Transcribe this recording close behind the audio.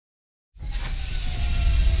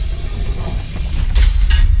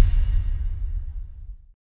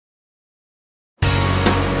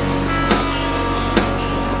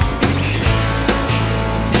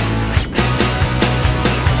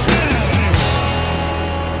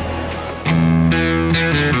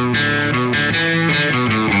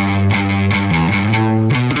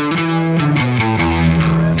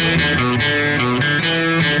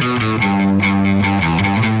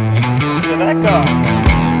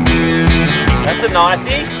That's a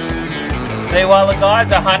nicey. See, while the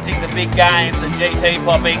guys are hunting the big game, the GT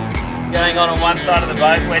popping going on one side of the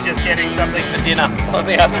boat, we're just getting something for dinner on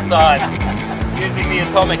the other side. Using the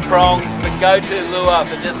atomic prongs, the go-to lure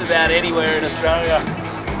for just about anywhere in Australia.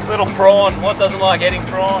 Little prawn, what doesn't like eating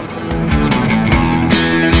prawns?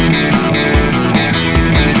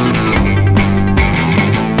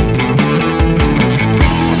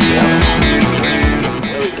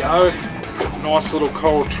 There we go. Nice little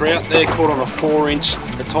coral trout there, caught on a 4-inch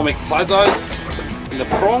atomic Plazos in the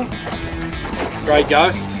prong. Great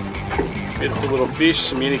ghost. Beautiful little fish,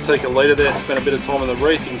 some Unitica leader there. Spent a bit of time on the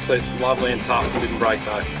reef. You can see it's lovely and tough and didn't break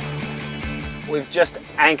though. We've just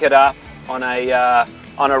anchored up on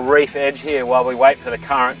a reef edge here while we wait for the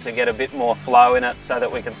current to get a bit more flow in it so that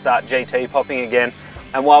we can start GT popping again.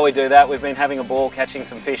 And while we do that, we've been having a ball catching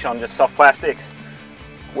some fish on just soft plastics.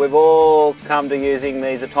 We've all come to using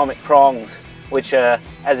these atomic prongs, which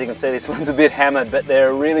as you can see, this one's a bit hammered, but they're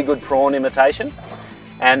a really good prawn imitation.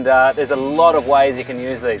 And there's a lot of ways you can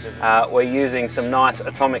use these. We're using some nice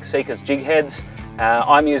atomic Seekers jig heads.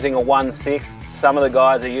 I'm using a 1/6. Some of the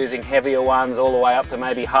guys are using heavier ones all the way up to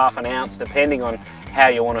maybe ½ an ounce, depending on how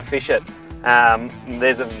you want to fish it.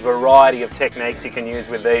 There's a variety of techniques you can use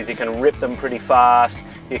with these. You can rip them pretty fast.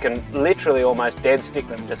 You can literally almost dead stick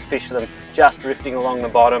them, just fish them just drifting along the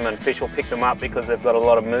bottom, and fish will pick them up because they've got a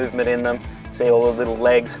lot of movement in them. See all the little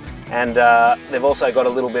legs, and they've also got a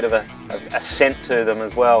little bit of a scent to them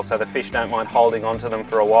as well, so the fish don't mind holding onto them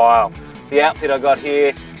for a while. The outfit I got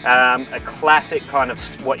here, a classic kind of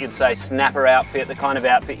what you'd say snapper outfit, the kind of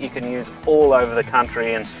outfit you can use all over the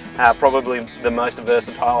country, and probably the most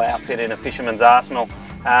versatile outfit in a fisherman's arsenal.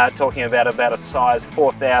 Talking about a size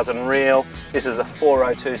 4000 reel. This is a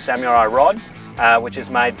 402 Samurai rod, which is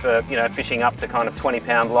made for fishing up to kind of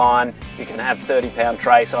 20-pound line. You can have 30-pound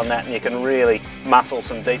trace on that, and you can really muscle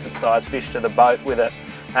some decent sized fish to the boat with it.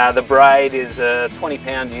 The braid is a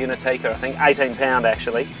 20-pound Unitica, I think 18-pound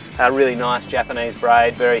actually. A really nice Japanese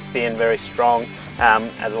braid, very thin, very strong,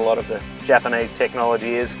 as a lot of the Japanese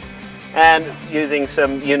technology is. And using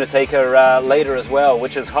some Unitica leader as well,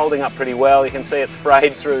 which is holding up pretty well. You can see it's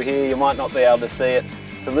frayed through here. You might not be able to see it.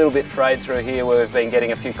 It's a little bit frayed through here where we've been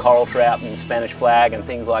getting a few coral trout and Spanish flag and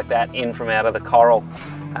things like that in from out of the coral.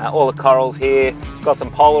 All the corals here. Got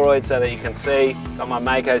some Polaroids so that you can see. Got my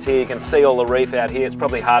Makos here. You can see all the reef out here. It's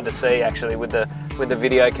probably hard to see actually with the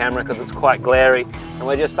video camera because it's quite glary. And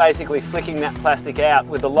we're just basically flicking that plastic out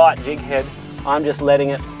with the light jig head. I'm just letting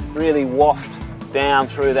it really waft down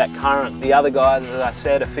through that current. The other guys, as I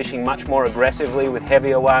said, are fishing much more aggressively with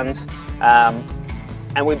heavier ones,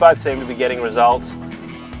 and we both seem to be getting results.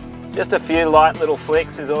 Just a few light little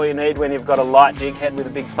flicks is all you need when you've got a light jig head with a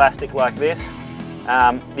big plastic like this.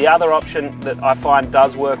 The other option that I find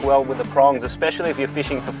does work well with the prongs, especially if you're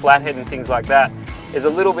fishing for flathead and things like that, is a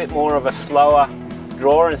little bit more of a slower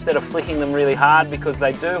draw instead of flicking them really hard, because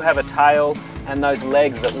they do have a tail and those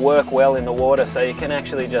legs that work well in the water, so you can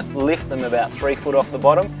actually just lift them about 3 foot off the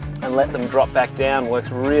bottom and let them drop back down.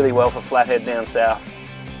 Works really well for flathead down south.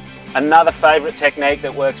 Another favourite technique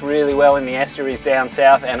that works really well in the estuaries down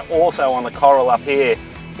south and also on the coral up here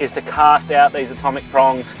is to cast out these atomic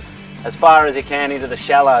prongs as far as you can into the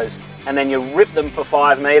shallows, and then you rip them for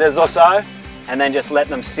 5 metres or so and then just let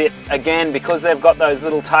them sit. Again, because they've got those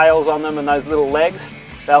little tails on them and those little legs,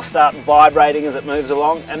 they'll start vibrating as it moves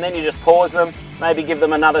along, and then you just pause them, maybe give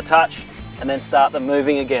them another touch, and then start them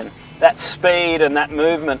moving again. That speed and that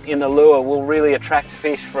movement in the lure will really attract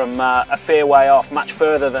fish from a fair way off, much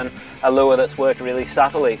further than a lure that's worked really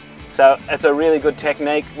subtly. So it's a really good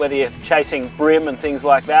technique, whether you're chasing brim and things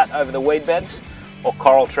like that over the weed beds, or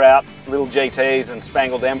coral trout, little GTs and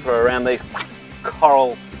spangled emperor around these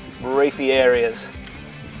coral reefy areas.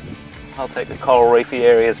 I'll take the coral reefy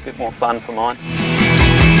areas, a bit more fun for mine.